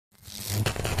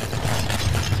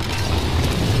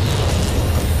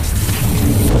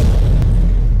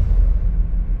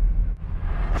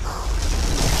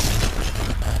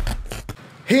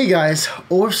Hey guys,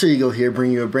 OFSREagle here,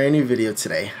 bringing you a brand new video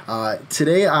today.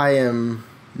 Today I am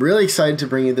really excited to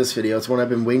bring you this video. It's one I've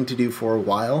been waiting to do for a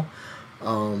while.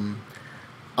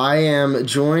 I am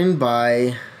joined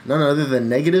by none other than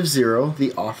 -0,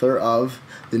 the author of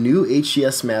the new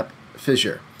HCS map,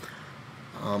 Fissure.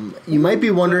 You might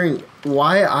be wondering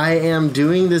why I am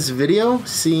doing this video,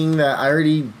 seeing that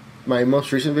my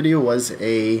most recent video was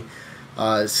a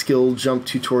skill jump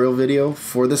tutorial video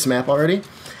for this map already.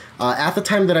 At the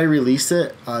time that I released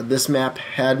it, this map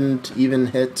hadn't even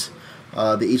hit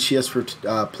the HCS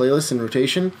playlist in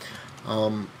rotation,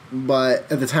 but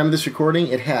at the time of this recording,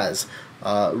 it has.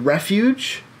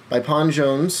 Refuge by Pawn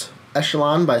Jones,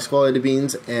 Echelon by Squally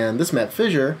Beans, and this map,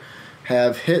 Fissure,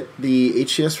 have hit the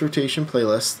HCS rotation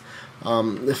playlist.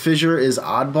 The Fissure is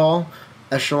oddball,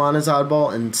 Echelon is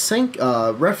oddball, and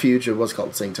Refuge, it was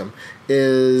called Sanctum,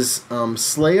 is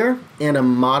Slayer and a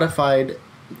modified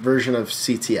version of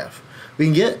CTF. We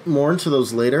can get more into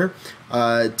those later.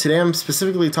 Today I'm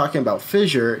specifically talking about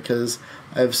Fissure because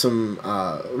I have some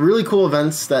really cool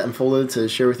events that unfolded to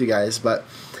share with you guys. But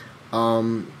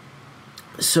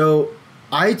so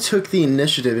I took the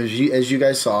initiative, as you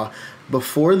guys saw,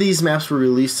 before these maps were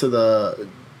released into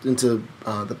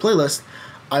the playlist.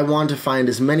 I wanted to find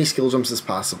as many skill jumps as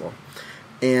possible,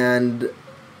 and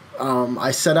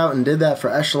I set out and did that for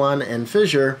Echelon and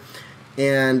Fissure,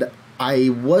 and I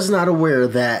was not aware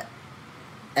that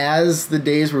as the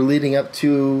days were leading up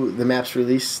to the map's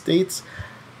release dates,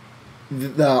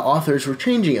 the authors were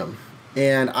changing them.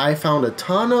 And I found a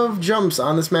ton of jumps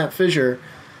on this map, Fissure,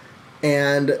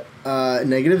 and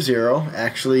 -0,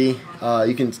 actually,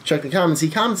 you can check the comments, he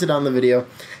commented on the video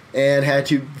and had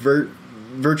to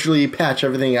virtually patch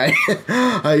everything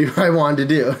I wanted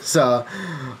to do. So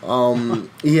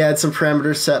he had some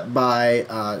parameters set by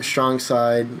Strong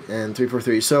Side and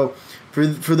 343. So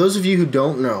for those of you who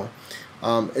don't know,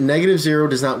 -0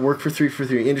 does not work for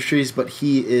 343 Industries, but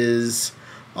he is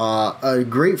a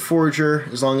great forger,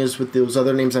 as long as with those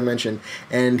other names I mentioned.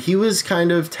 And he was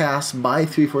kind of tasked by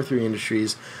 343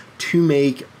 Industries to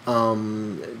make,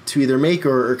 to either make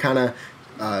or kind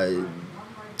of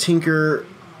tinker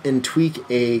and tweak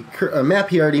a map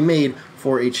he already made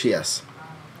for HCS.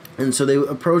 And so they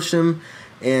approached him,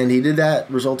 and he did that,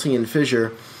 resulting in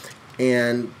Fissure.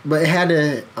 But it had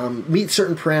to meet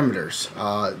certain parameters.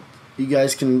 You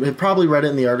guys have probably read it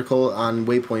in the article on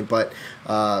Waypoint, but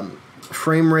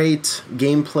frame rate,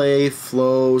 gameplay,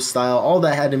 flow, style, all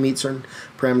that had to meet certain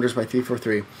parameters by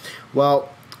 343. Well,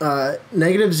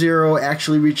 -0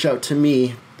 actually reached out to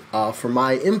me for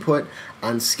my input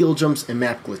on skill jumps and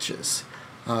map glitches,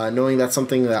 knowing that's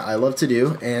something that I love to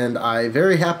do, and I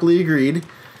very happily agreed.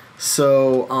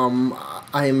 So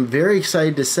I am very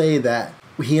excited to say that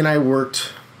he and I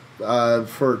worked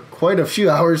for quite a few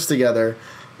hours together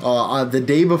the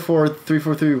day before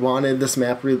 343 wanted this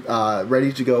map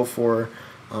ready to go for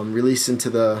release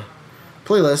into the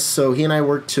playlist. So he and I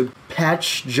worked to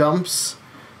patch jumps,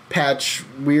 patch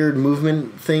weird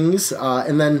movement things,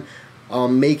 and then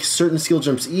make certain skill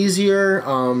jumps easier,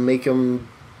 make them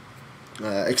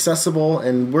accessible,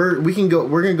 and we're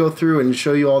gonna go through and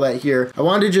show you all that here. I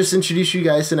wanted to just introduce you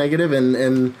guys to Negative,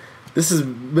 and this has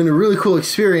been a really cool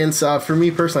experience for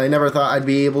me personally. I never thought I'd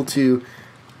be able to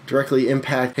directly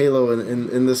impact Halo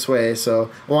in this way, so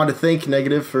I wanted to thank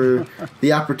Negative for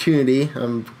the opportunity.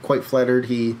 I'm quite flattered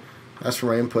he asked for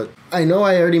my input. I know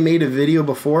I already made a video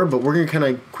before, but we're going to kind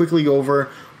of quickly go over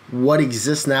what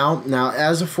exists now. Now,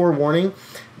 as a forewarning,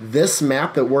 this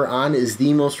map that we're on is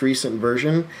the most recent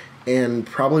version and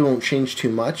probably won't change too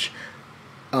much.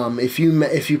 If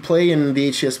you play in the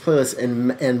HCS playlist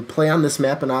and play on this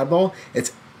map in Oddball,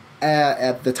 it's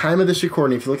at the time of this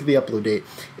recording, if you look at the upload date,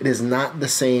 it is not the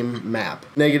same map.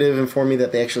 Negative informed me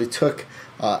that they actually took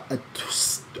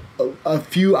a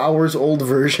few hours old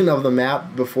version of the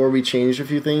map before we changed a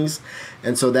few things,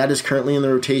 and so that is currently in the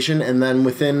rotation, and then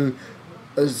within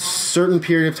a certain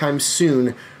period of time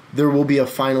soon, there will be a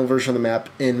final version of the map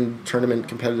in tournament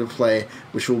competitive play,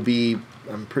 which will be,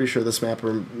 I'm pretty sure, this map,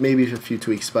 or maybe a few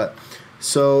tweaks. But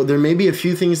so there may be a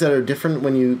few things that are different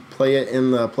when you play it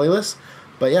in the playlist.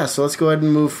 But yeah, so let's go ahead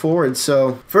and move forward.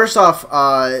 So first off,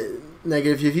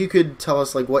 Negative, if you could tell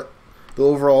us like what the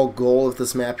overall goal of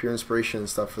this map, your inspiration and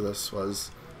stuff for this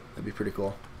was, that'd be pretty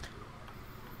cool.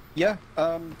 Yeah,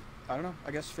 I don't know.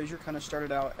 I guess Fissure kind of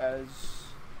started out as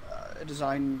a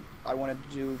design I wanted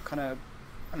to do, kind of,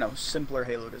 I don't know, simpler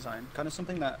Halo design, kind of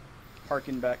something that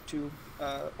harkened back to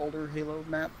older Halo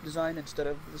map design instead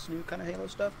of this new kind of Halo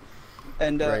stuff.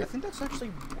 And Right. I think that's actually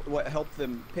what helped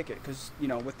them pick it, because, you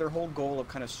know, with their whole goal of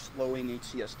kind of slowing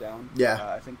HCS down,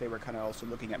 Yeah. I think they were kind of also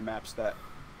looking at maps that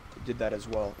did that as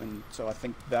well, and so I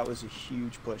think that was a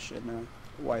huge push and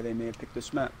why they may have picked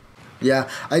this map. Yeah,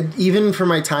 even for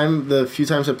my time, the few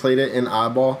times I played it in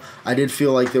Oddball, I did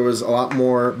feel like there was a lot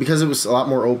more, because it was a lot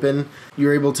more open, you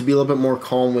were able to be a little bit more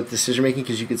calm with decision making,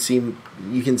 because you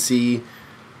can see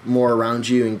more around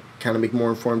you and kind of make more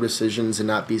informed decisions and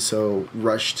not be so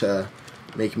rushed to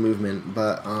make movement.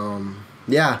 But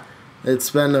yeah, it's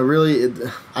been I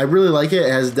really like it.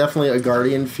 It has definitely a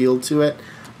Guardian feel to it,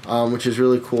 which is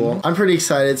really cool. I'm pretty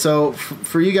excited. So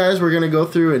for you guys, we're going to go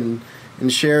through and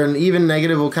share, and even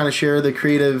Negative will kind of share the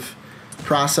creative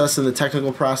process and the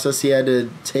technical process he had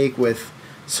to take with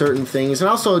certain things, and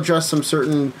also address some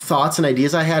certain thoughts and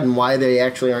ideas I had and why they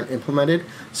actually aren't implemented.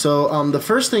 So the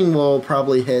first thing we'll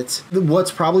probably hit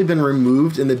what's probably been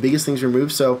removed and the biggest things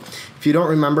removed. So if you don't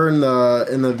remember, in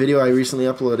the video I recently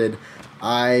uploaded,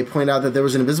 I point out that there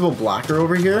was an invisible blocker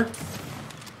over here.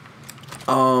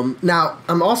 Now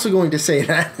I'm also going to say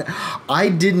that I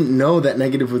didn't know that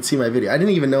Negative would see my video. I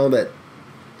didn't even know that.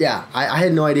 Yeah, I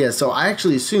had no idea. So I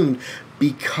actually assumed,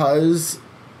 because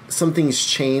something's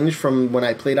changed from when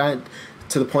I played on it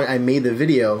to the point I made the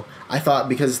video, I thought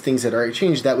because things had already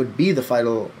changed, that would be the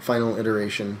final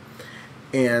iteration.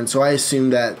 And so I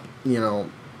assumed that, you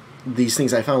know, these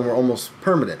things I found were almost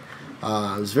permanent.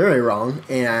 I was very wrong.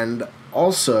 And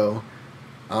also,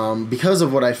 because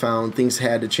of what I found, things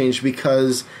had to change,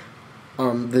 because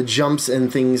the jumps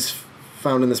and things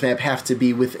found in this map have to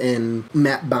be within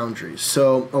map boundaries.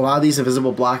 So a lot of these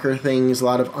invisible blocker things, a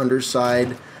lot of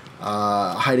underside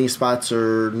hiding spots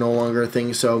are no longer a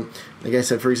thing. So like I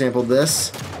said, for example,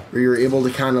 this, where you're able to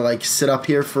kind of like sit up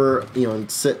here for, you know, and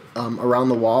sit around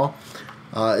the wall.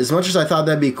 As much as I thought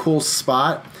that'd be a cool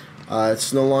spot,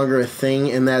 it's no longer a thing,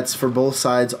 and that's for both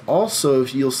sides. Also,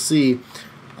 if you'll see,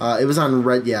 it was on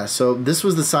red, yeah, so this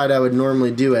was the side I would normally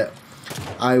do it.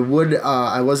 I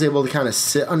was able to kind of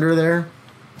sit under there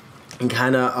and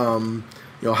kind of, you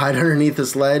know, hide underneath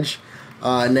this ledge.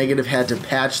 Negative had to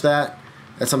patch that.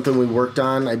 That's something we worked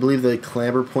on. I believe the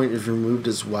clamber point is removed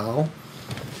as well.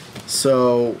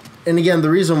 So, and again, the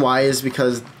reason why is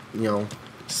because, you know,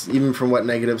 even from what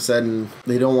Negative said, and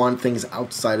they don't want things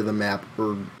outside of the map,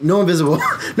 or no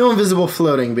invisible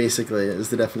floating, basically, is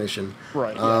the definition.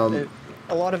 Right. Yeah.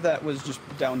 A lot of that was just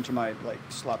down to my like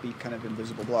sloppy kind of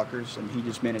invisible blockers, and he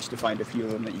just managed to find a few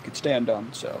of them that you could stand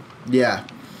on. So yeah,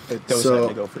 those had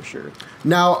to go for sure.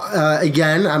 Now,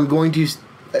 again, I'm going to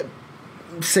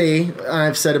say,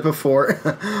 I've said it before.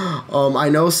 I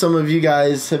know some of you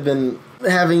guys have been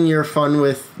having your fun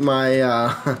with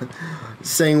my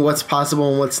saying what's possible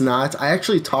and what's not. I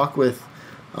actually talk with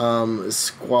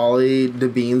Squally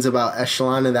DeBeans about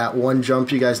Echelon and that one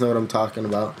jump. You guys know what I'm talking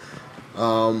about.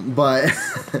 But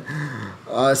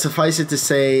suffice it to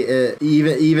say,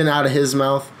 even out of his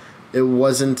mouth, it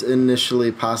wasn't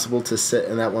initially possible to sit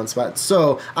in that one spot.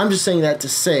 So I'm just saying that to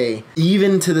say,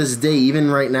 even to this day, even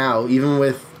right now, even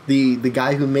with the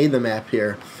guy who made the map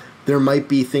here, there might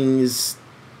be things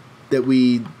that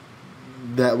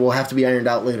will have to be ironed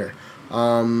out later.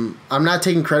 I'm not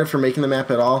taking credit for making the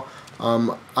map at all.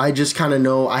 I just kind of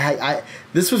know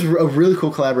this was a really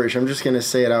cool collaboration. I'm just gonna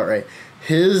say it outright.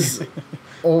 His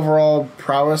overall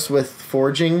prowess with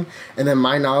forging, and then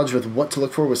my knowledge with what to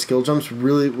look for with skill jumps,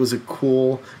 really was a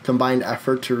cool combined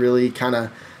effort to really kind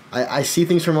of. I see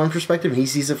things from one perspective, and he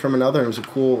sees it from another. And it was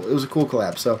a cool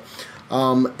collab. So,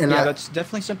 that's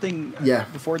definitely something. Yeah.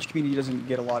 The Forge community doesn't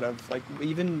get a lot of, like,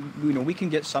 even, you know, we can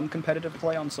get some competitive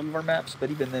play on some of our maps,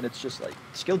 but even then, it's just like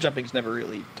skill jumping's never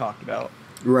really talked about.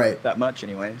 Right. That much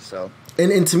anyway. So.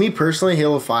 And to me personally,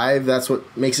 Halo 5, that's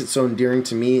what makes it so endearing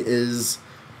to me is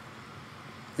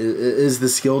the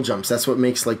skill jumps. That's what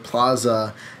makes like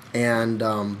Plaza and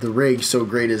the rig so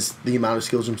great, is the amount of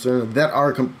skill jumps that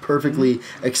are perfectly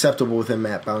acceptable within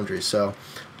map boundaries. So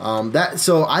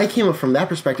so I came up from that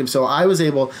perspective. So I was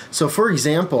able. So for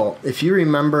example, if you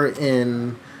remember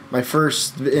in my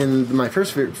first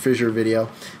Fissure video,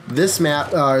 this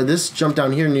map, this jump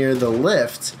down here near the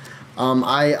lift,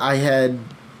 I had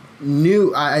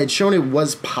shown it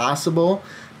was possible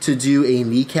to do a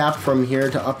kneecap from here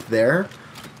to up there,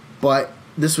 but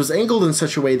this was angled in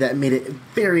such a way that made it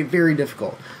very, very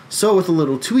difficult. So with a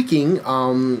little tweaking,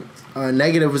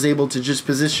 Negative was able to just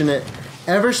position it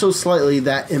ever so slightly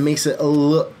that it makes it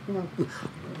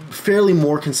fairly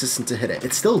more consistent to hit it.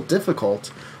 It's still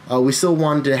difficult. We still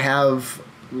wanted to have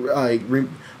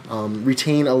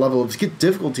retain a level of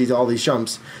difficulty to all these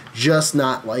jumps, just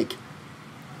not like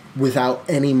without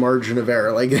any margin of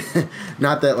error. Like,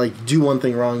 not that like do one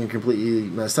thing wrong and completely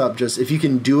mess up. Just if you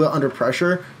can do it under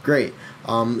pressure, great.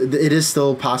 It is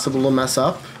still possible to mess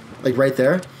up, like right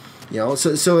there. You know,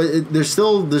 so there's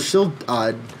still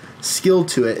skill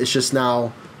to it. It's just now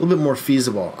a little bit more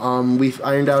feasible. We've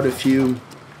ironed out a few.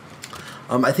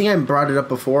 I think I brought it up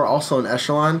before. Also in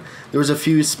Echelon, there was a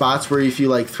few spots where if you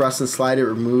like thrust and slide, it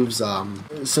removes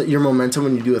so your momentum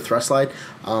when you do a thrust slide.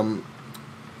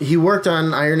 He worked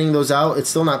on ironing those out. It's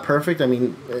still not perfect. I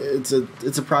mean, it's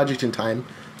a project in time,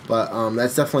 but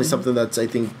that's definitely something that's, I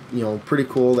think, pretty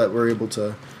cool that we're able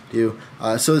to do.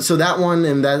 So that one,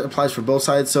 and that applies for both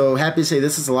sides. So happy to say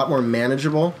this is a lot more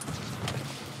manageable.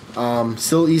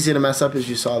 Still easy to mess up, as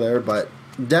you saw there, but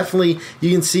definitely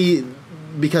you can see,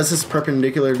 because it's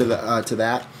perpendicular to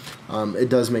that, it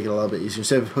does make it a little bit easier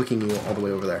instead of hooking you all the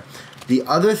way over there. The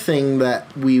other thing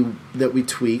that we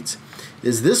tweaked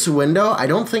is this window. I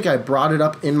don't think I brought it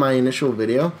up in my initial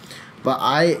video, but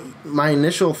my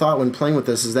initial thought when playing with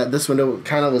this is that this window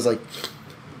kind of was like,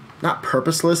 not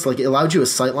purposeless, like it allowed you a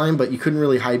sight line, but you couldn't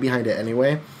really hide behind it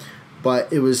anyway.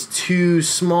 But it was too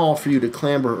small for you to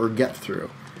clamber or get through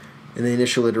in the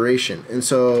initial iteration. And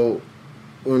so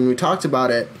when we talked about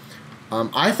it,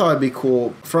 I thought it'd be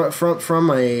cool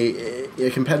from a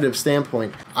competitive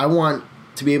standpoint. I want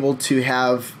to be able to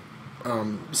have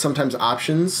sometimes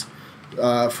options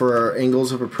for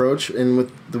angles of approach, and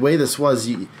with the way this was,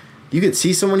 you could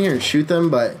see someone here and shoot them,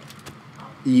 but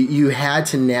you had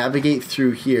to navigate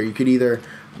through here. You could either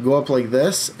go up like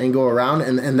this and go around,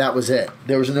 and that was it.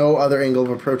 There was no other angle of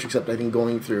approach except, I think,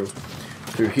 going through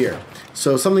here.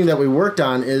 So something that we worked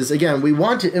on is, again, we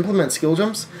want to implement skill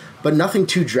jumps, but nothing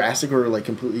too drastic or like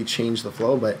completely change the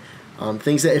flow, but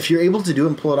things that if you're able to do it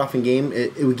and pull it off in game,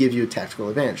 it would give you a tactical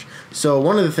advantage. So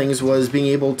one of the things was being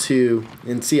able to,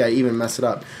 and see, I even messed it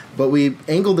up, but we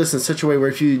angled this in such a way where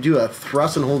if you do a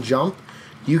thrust and hold jump,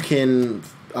 you can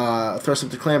thrust up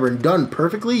to clamber, and done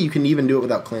perfectly, you can even do it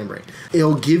without clambering.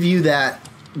 It'll give you that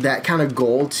kind of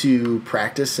goal to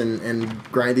practice and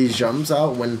grind these jumps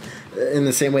out, when in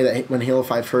the same way that when Halo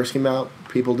 5 first came out,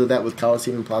 people did that with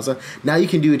Coliseum and Plaza. Now you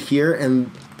can do it here, and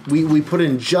we put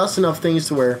in just enough things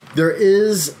to where there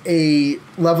is a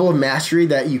level of mastery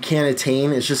that you can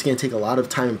attain. It's just going to take a lot of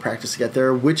time and practice to get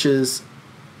there, which is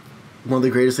one of the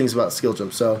greatest things about skill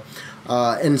jumps. So,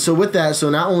 and so with that, so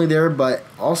not only there, but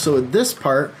also this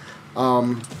part,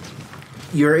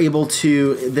 you're able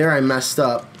to, there I messed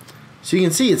up. So you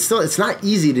can see it's not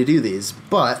easy to do these,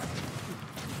 but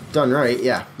done right,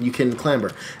 yeah, you can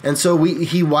clamber. And so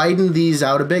he widened these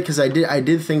out a bit, because I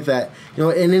did think that, in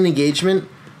an engagement,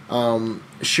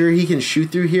 sure, he can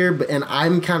shoot through here, and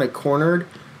I'm kind of cornered.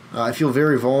 I feel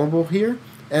very vulnerable here,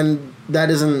 and that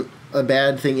isn't a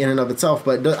bad thing in and of itself,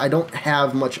 but I don't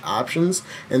have much options,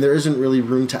 and there isn't really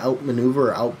room to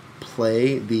outmaneuver or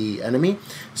outplay the enemy.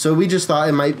 So we just thought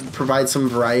it might provide some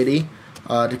variety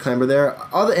to clamber there.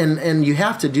 And you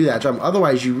have to do that jump,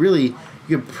 otherwise you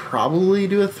could probably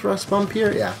do a thrust bump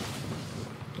here, yeah.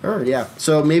 Or yeah,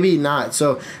 so maybe not.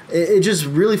 So it just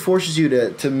really forces you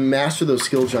to master those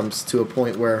skill jumps to a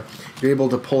point where you're able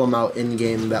to pull them out in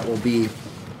game. That will be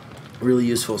really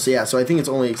useful. So yeah, so I think it's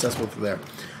only accessible through there.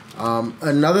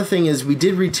 Another thing is we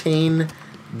did retain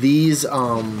these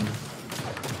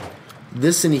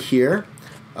this in here.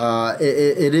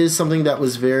 It is something that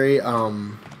was very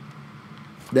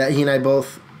that he and I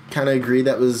both kind of agreed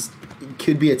that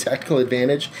could be a tactical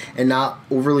advantage and not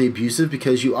overly abusive,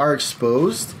 because you are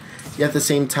exposed, yet at the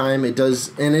same time it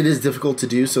is difficult to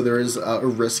do, so there is a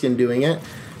risk in doing it.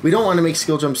 We don't want to make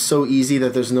skill jumps so easy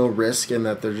that there's no risk and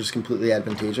that they're just completely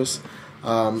advantageous.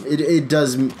 That's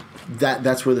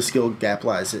where the skill gap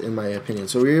lies, in my opinion.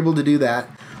 So we were able to do that.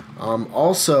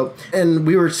 Also, and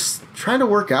we were trying to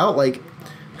work out, like,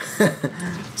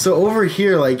 so over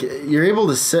here, like, you're able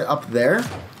to sit up there.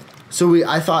 So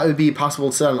I thought it would be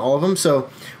possible to sit on all of them. So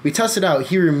we tested out.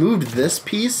 He removed this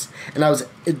piece, and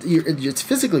it's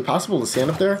physically possible to stand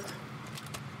up there.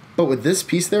 But with this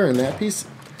piece there and that piece,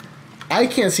 I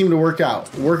can't seem to work it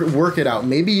out.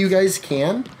 Maybe you guys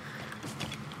can.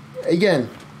 Again,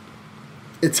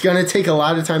 it's gonna take a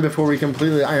lot of time before we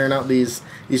completely iron out these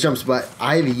jumps, but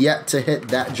I've yet to hit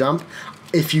that jump.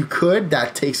 If you could,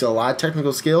 that takes a lot of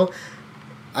technical skill.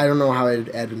 I don't know how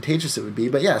advantageous it would be,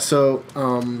 but yeah. So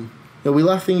we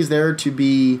left things there to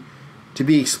be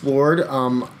explored.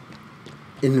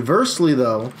 Inversely,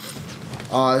 though,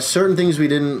 certain things we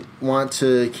didn't want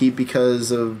to keep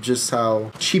because of just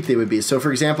how cheap they would be. So,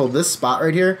 for example, this spot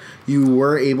right here, you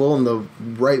were able, in the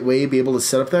right way, be able to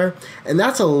sit up there, and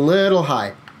that's a little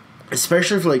high.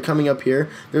 Especially for like coming up here,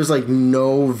 there's like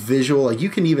no visual. Like you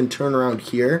can even turn around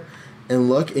here and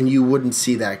look, and you wouldn't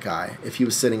see that guy if he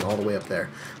was sitting all the way up there.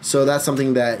 So that's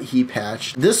something that he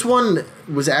patched. This one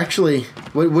was actually,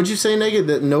 would you say, Nega,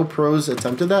 that no pros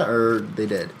attempted that, or they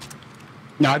did?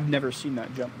 No, I've never seen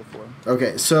that jump before.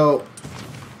 Okay, so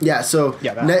Yeah, so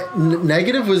Yeah, that.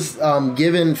 Negative was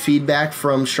given feedback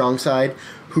from Strongside,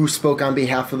 who spoke on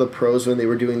behalf of the pros when they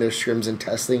were doing their scrims and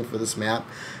testing for this map.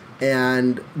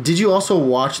 And did you also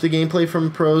watch the gameplay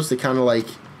from pros to kind of like...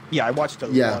 Yeah, I watched a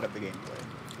lot of the gameplay.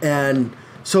 And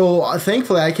so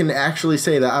thankfully I can actually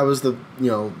say that I was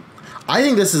I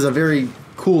think this is a very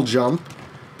cool jump,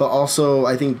 but also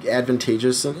I think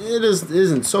advantageous. And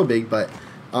isn't so big, but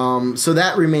so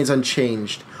that remains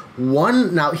unchanged.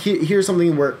 Here's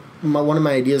something where one of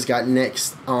my ideas got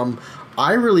nixed.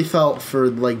 I really felt for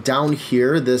like down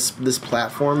here, this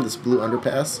platform, this blue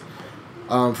underpass,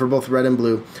 for both red and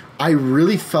blue, I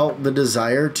really felt the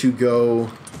desire to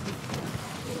go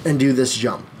and do this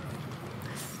jump.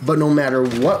 But no matter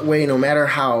what way, no matter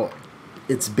how,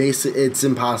 it's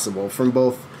impossible from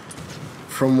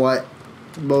what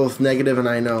both Negative and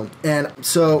I know. And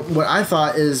so what I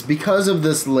thought is, because of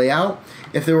this layout,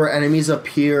 if there were enemies up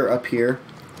here, I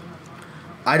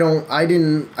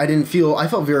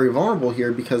felt very vulnerable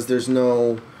here because there's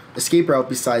no escape route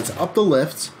besides up the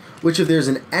lift, which if there's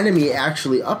an enemy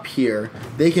actually up here,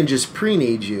 they can just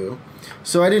pre-nade you.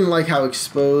 So I didn't like how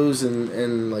exposed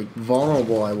and like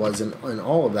vulnerable I was in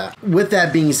all of that. With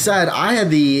that being said, I had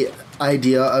the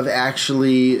idea of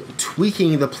actually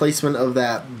tweaking the placement of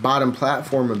that bottom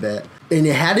platform a bit. And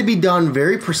it had to be done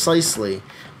very precisely,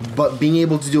 but being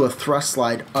able to do a thrust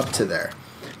slide up to there.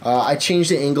 I changed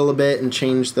the angle a bit and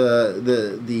changed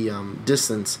the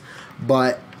distance,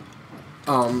 but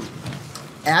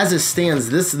as it stands,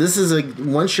 this is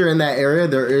once you're in that area,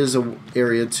 there is a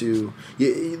area to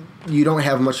you don't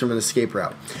have much of an escape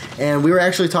route. And we were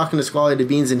actually talking to Squally to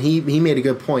Beans, and he made a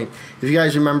good point. If you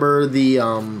guys remember the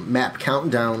map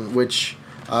countdown, which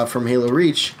from Halo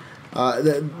Reach,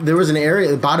 there was an area,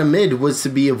 the bottom mid was to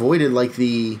be avoided like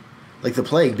the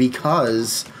plague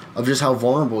because of just how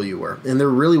vulnerable you were, and there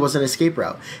really was an escape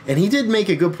route. And he did make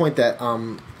a good point that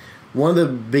one of the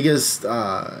biggest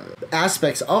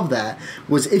aspects of that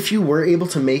was if you were able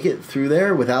to make it through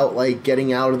there without like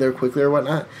getting out of there quickly or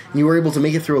whatnot, and you were able to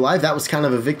make it through alive, that was kind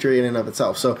of a victory in and of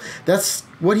itself. So that's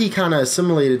what he kind of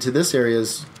assimilated to this area,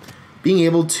 is being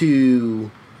able to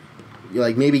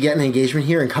like maybe get an engagement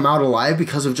here and come out alive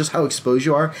because of just how exposed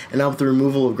you are, and now with the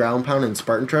removal of ground pound and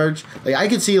Spartan charge, like I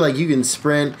could see like you can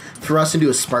sprint, thrust, and do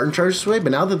a Spartan charge this way,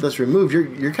 but now that that's removed,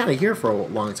 you're kind of here for a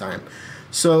long time.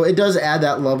 So it does add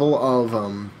that level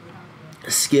of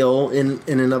skill in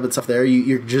and of itself there.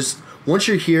 You're just, once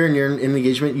you're here and you're in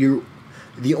engagement,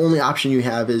 the only option you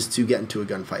have is to get into a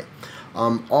gunfight.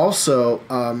 Also,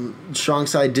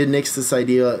 Strongside did nix this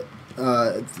idea,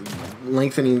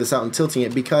 lengthening this out and tilting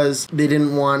it, because they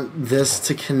didn't want this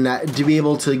to connect, to be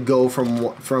able to go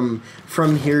from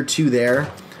here to there.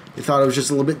 They thought it was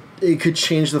just a little bit, it could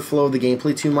change the flow of the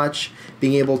gameplay too much,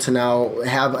 being able to now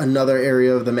have another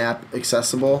area of the map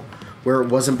accessible where it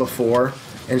wasn't before,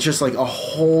 and it's just like a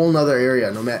whole nother area,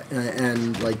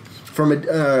 and like from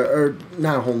or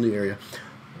not a whole new area,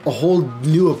 a whole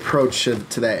new approach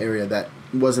to that area that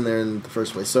wasn't there in the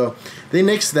first place. So they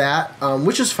nixed that,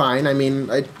 which is fine. I mean,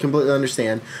 I completely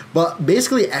understand. But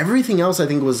basically everything else I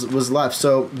think was left.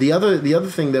 So the other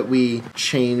thing that we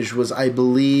changed was, I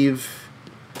believe,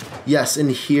 yes, in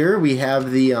here we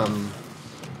have the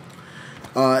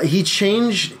he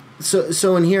changed.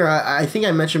 So in here, I think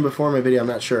I mentioned before in my video, I'm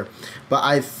not sure, but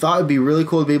I thought it'd be really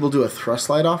cool to be able to do a thrust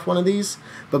slide off one of these.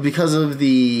 But because of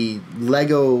the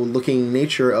Lego-looking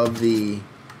nature of the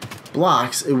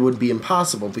blocks, it would be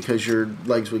impossible because your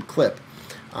legs would clip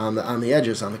on the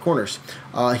edges, on the corners.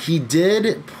 He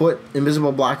did put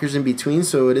invisible blockers in between,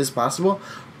 so it is possible,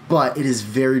 but it is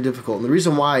very difficult. And the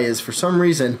reason why is, for some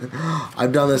reason,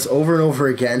 I've done this over and over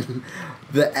again,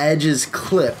 the edges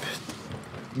clip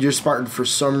your Spartan for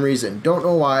some reason. Don't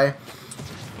know why,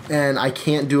 and I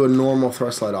can't do a normal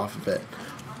thrust slide off of it.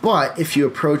 But if you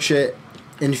approach it,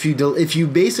 and if you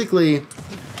basically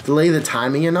delay the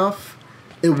timing enough,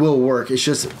 it will work. It's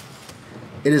just,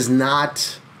 it is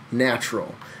not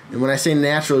natural. And when I say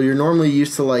natural, you're normally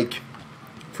used to, like,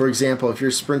 for example, if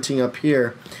you're sprinting up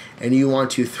here and you want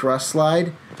to thrust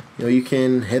slide, you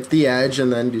can hit the edge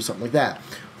and then do something like that.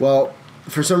 Well,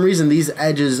 for some reason, these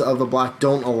edges of the block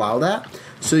don't allow that,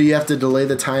 so you have to delay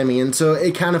the timing, and so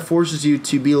it kind of forces you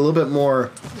to be a little bit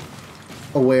more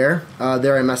aware.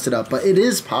 There, I messed it up, but it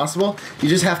is possible. You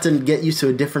just have to get used to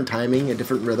a different timing, a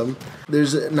different rhythm.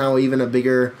 There's now even a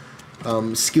bigger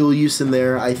skill use in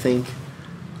there, I think.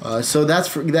 So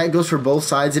that goes for both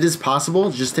sides. It is possible.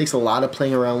 It just takes a lot of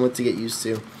playing around with to get used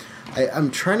to. I'm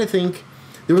trying to think.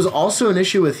 There was also an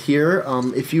issue with here.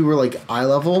 If you were like eye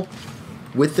level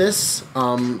with this,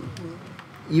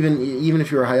 even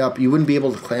if you were high up, you wouldn't be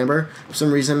able to clamber. For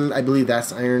some reason, I believe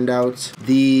that's ironed out.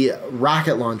 The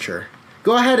rocket launcher.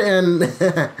 Go ahead and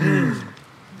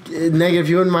Negative, if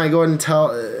you wouldn't mind, go ahead and tell.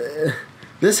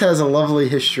 This has a lovely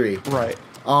history. Right.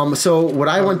 So what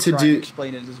I went to do.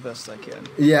 Explain it as best I can.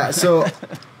 Yeah. So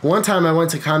one time I went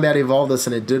to Combat Evolve this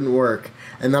and it didn't work,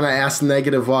 and then I asked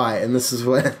Negative why, and this is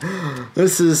what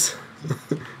this is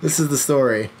the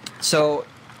story. So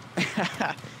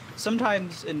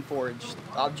sometimes in Forge,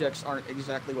 objects aren't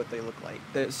exactly what they look like.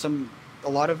 A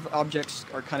lot of objects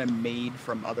are kind of made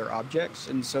from other objects,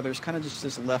 and so there's kind of just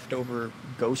this leftover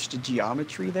ghost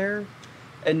geometry there.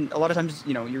 And a lot of times,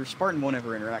 your Spartan won't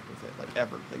ever interact with it, like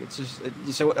ever. Like it's just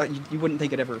you wouldn't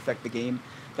think it'd ever affect the game,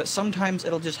 but sometimes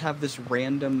it'll just have this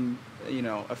random,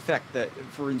 effect that,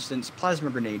 for instance, plasma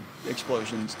grenade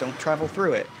explosions don't travel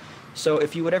through it. So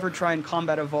if you would ever try and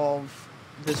combat evolve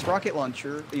this rocket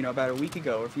launcher, about a week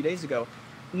ago or a few days ago,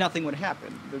 nothing would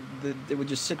happen. It would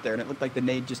just sit there, and it looked like the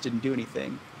nade just didn't do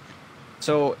anything.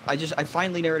 So I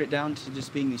finally narrowed it down to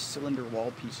just being these cylinder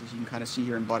wall pieces you can kind of see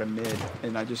here in bottom mid,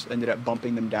 and I just ended up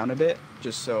bumping them down a bit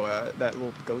just so that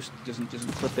little ghost doesn't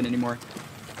clip in anymore,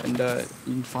 and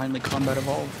you can finally combat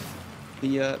evolve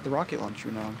the rocket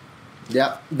launcher now.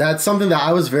 Yeah, that's something that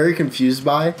I was very confused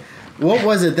by. What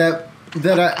was it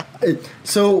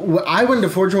so I went to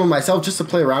Forge Mode myself just to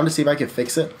play around to see if I could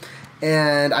fix it,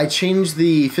 and I changed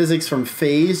the physics from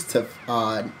phase to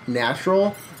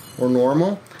natural or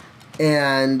normal.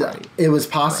 And it was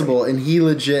possible, and he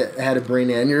legit had a brain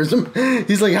aneurysm.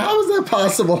 He's like, how is that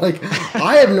possible? Like,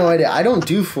 I have no idea. I don't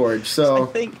do Forge,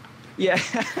 so... I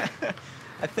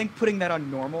think putting that on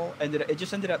normal, it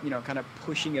just ended up, kind of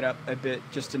pushing it up a bit,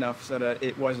 just enough so that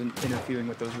it wasn't interfering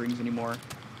with those rings anymore.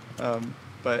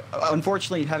 But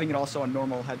unfortunately, having it also on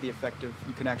normal had the effect of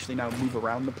you can actually now move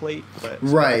around the plate. But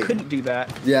I couldn't do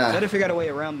that. Yeah. I had to figure out a way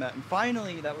around that. And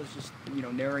finally, that was just,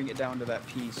 narrowing it down to that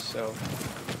piece, so...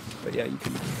 But yeah, you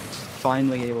can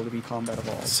finally able to be combat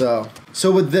evolved. So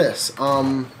with this,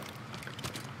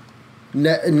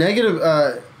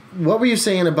 Negative, what were you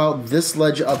saying about this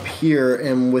ledge up here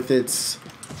and with its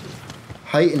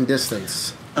height and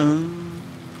distance?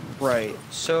 Right.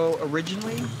 So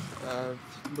originally,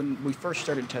 when we first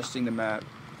started testing the map,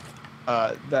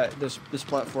 that this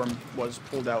platform was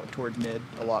pulled out toward mid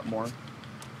a lot more.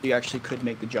 You actually could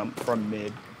make the jump from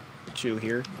mid to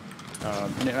here.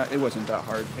 And it wasn't that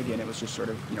hard. Again, it was just sort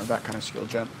of, that kind of skill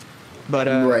jump. But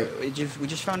we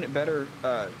just found it better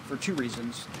for two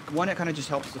reasons. One, it kind of just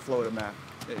helps the flow of the map.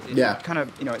 It kind of,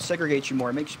 it segregates you more.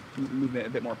 It makes movement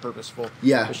a bit more purposeful,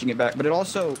 pushing it back. But it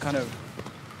also kind of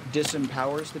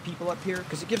disempowers the people up here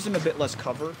because it gives them a bit less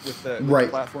cover with the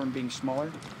platform being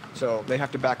smaller. So they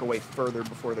have to back away further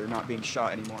before they're not being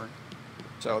shot anymore.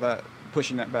 So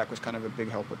pushing that back was kind of a big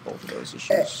help with both of those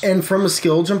issues. And from a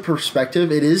skill jump perspective,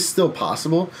 it is still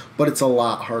possible, but it's a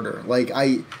lot harder. Like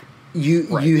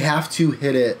you have to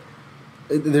hit it.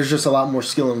 There's just a lot more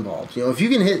skill involved. If you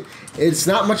can hit, it's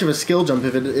not much of a skill jump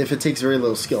if it takes very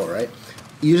little skill, right?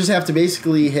 You just have to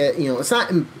basically hit.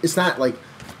 It's not like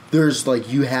there's like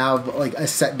you have like a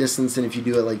set distance, and if you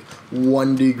do it like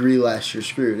 1 degree less, you're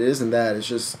screwed. It isn't that. It's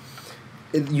just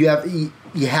you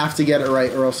have to get it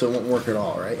right, or else it won't work at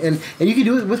all, right? And you can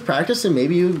do it with practice, and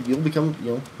maybe you'll become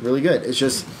really good. It's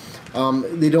just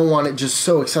they don't want it just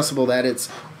so accessible that it's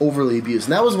overly abused.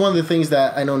 And that was one of the things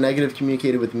that I know Negative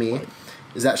communicated with me,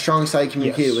 is that Strong Side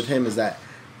communicated with him, is that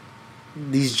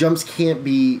these jumps can't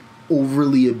be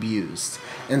overly abused.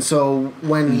 And so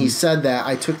when he said that,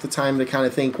 I took the time to kind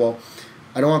of think, well,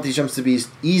 I don't want these jumps to be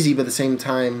easy, but at the same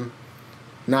time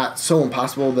not so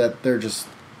impossible that they're just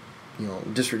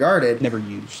disregarded. Never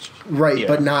used. Right,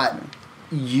 but not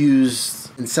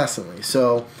used incessantly.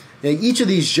 So each of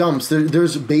these jumps,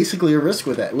 there's basically a risk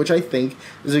with it, which I think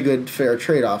is a good, fair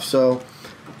trade-off. So,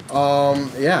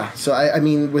 So, I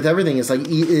mean, with everything, it's like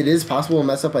it is possible to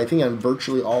mess up, I think, on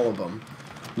virtually all of them,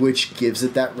 which gives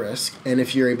it that risk. And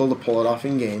if you're able to pull it off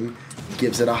in-game,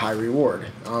 gives it a high reward.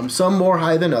 Some more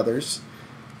high than others.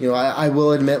 I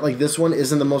will admit, like, this one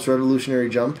isn't the most revolutionary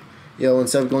jump.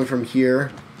 Instead of going from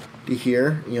here to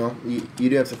here, you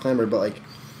do have to clamber, but like,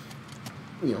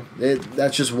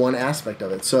 that's just one aspect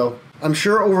of it. So I'm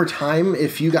sure over time,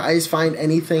 if you guys find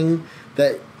anything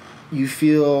that you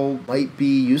feel might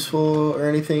be useful or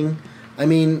anything, I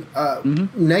mean,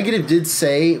 Negative did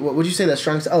say, what would you say that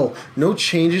Strong? No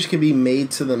changes can be made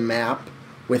to the map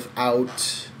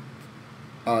without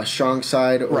Strong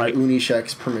Side or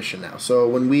Unishek's permission now. So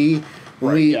when we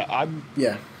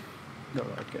No,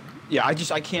 okay. Yeah,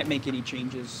 I can't make any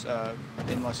changes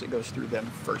unless it goes through them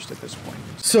first at this point.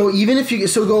 So even if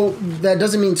that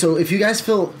doesn't mean, so if you guys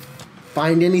feel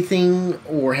find anything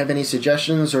or have any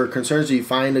suggestions or concerns, or you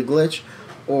find a glitch,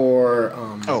 or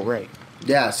oh right,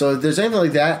 yeah. So if there's anything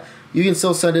like that, you can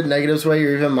still send it Negative's way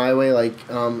or even my way. Like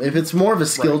if it's more of a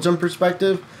skill jump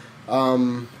perspective,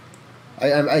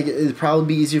 it'd probably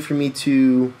be easier for me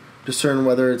to discern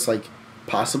whether it's like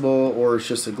possible or it's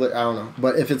just a glitch. I don't know.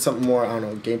 But if it's something more, I don't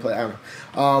know, gameplay, I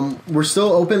don't know. We're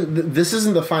still open. This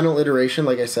isn't the final iteration,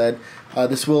 like I said.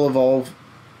 This will evolve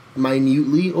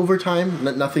minutely over time,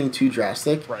 nothing too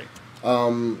drastic. Right.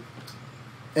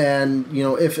 And you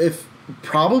know, if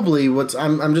probably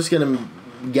I'm just gonna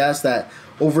guess that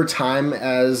over time,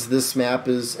 as this map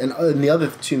is and the other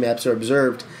two maps are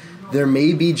observed, there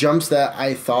may be jumps that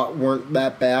I thought weren't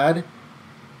that bad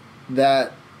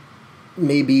that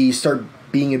maybe start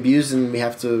being abused and we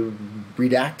have to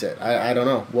redact it. I don't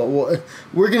know. Well,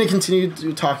 we're going to continue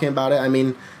talking about it. I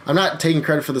mean, I'm not taking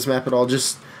credit for this map at all.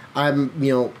 Just I'm,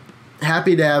 you know,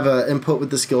 happy to have input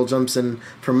with the skill jumps. And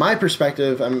from my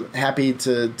perspective, I'm happy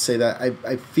to say that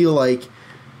I feel like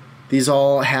these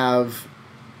all have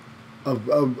a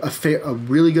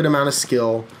really good amount of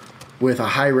skill with a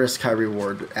high risk, high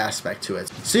reward aspect to it.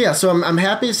 So yeah, so I'm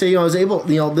happy to say, you know, I was able,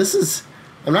 you know, this is,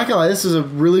 I'm not gonna lie, this is a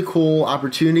really cool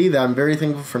opportunity that I'm very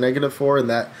thankful for Negative for, and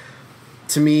that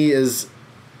to me is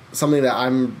something that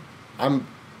I'm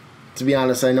to be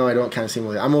honest, I know I don't kind of seem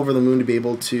like I'm over the moon to be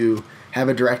able to have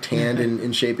a direct hand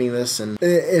in shaping this. And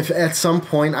if at some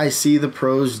point I see the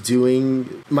pros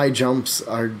doing my jumps,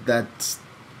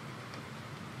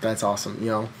 that's awesome, you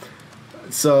know.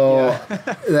 So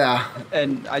yeah.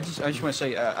 And I just want to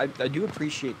say I do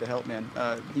appreciate the help, man.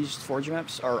 These Forge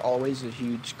maps are always a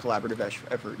huge collaborative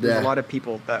effort. There's a lot of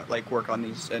people that like work on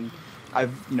these, and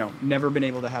I've never been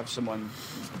able to have someone.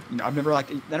 I've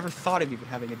never thought of even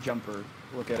having a jumper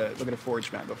look at a Forge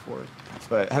map before,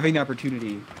 but having the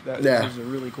opportunity, this is a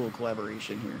really cool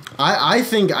collaboration here. I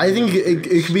think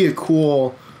it could be a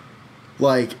cool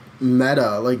like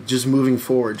meta, like just moving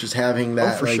forward, just having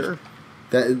that sure.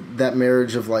 That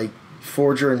marriage of like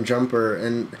forger and jumper,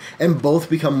 and both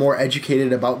become more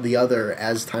educated about the other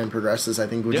as time progresses, I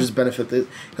think would just benefit the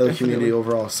other community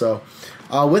overall. So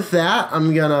with that,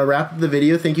 I'm gonna wrap up the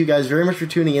video. Thank you guys very much for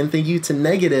tuning in. Thank you to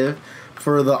Negative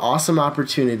for the awesome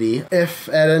opportunity. If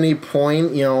at any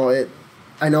point,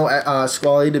 I know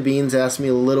Squally to Beans asked me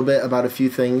a little bit about a few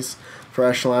things for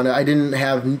Echelon.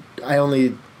 I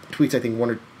only tweaked I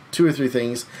think two or three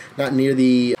things, not near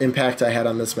the impact I had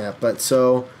on this map. But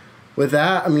so with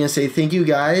that, I'm going to say thank you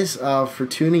guys for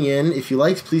tuning in. If you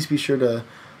liked, please be sure to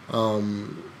go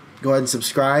ahead and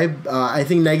subscribe. I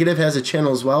think Negative has a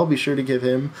channel as well. Be sure to give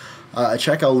him a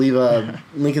check. I'll leave a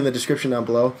link in the description down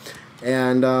below.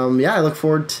 And I look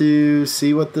forward to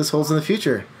see what this holds in the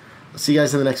future. I'll see you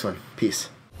guys in the next one. Peace.